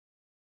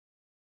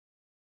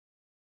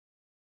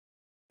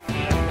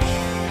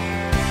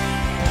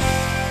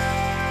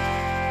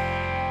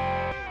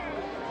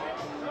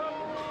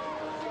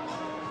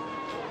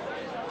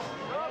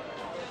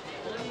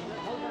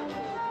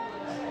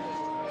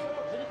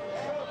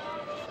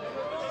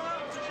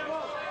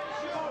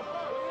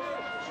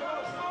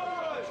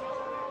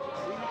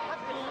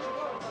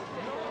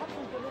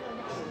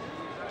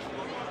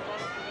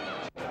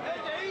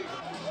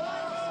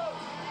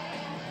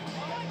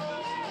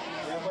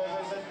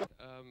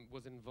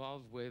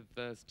involved with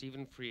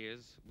Stephen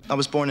Frears. I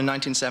was born in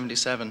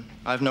 1977.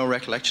 I have no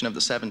recollection of the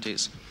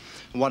 70s.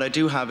 What I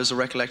do have is a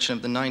recollection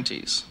of the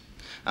 90s.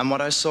 And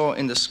what I saw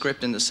in the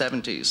script in the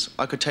 70s,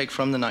 I could take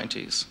from the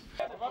 90s.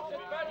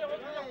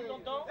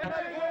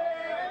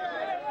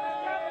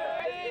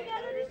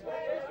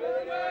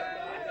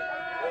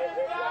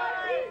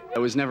 I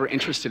was never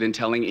interested in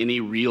telling any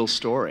real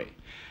story.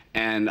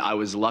 And I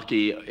was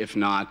lucky, if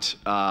not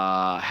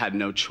had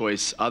no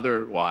choice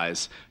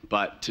otherwise,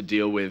 but to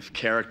deal with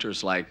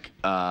characters like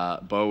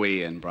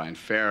Bowie and Brian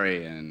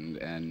Ferry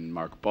and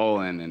Mark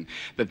Bolan, and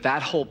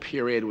that whole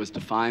period was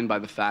defined by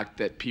the fact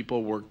that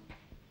people were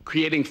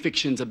creating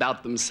fictions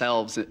about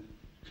themselves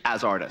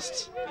as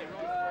artists.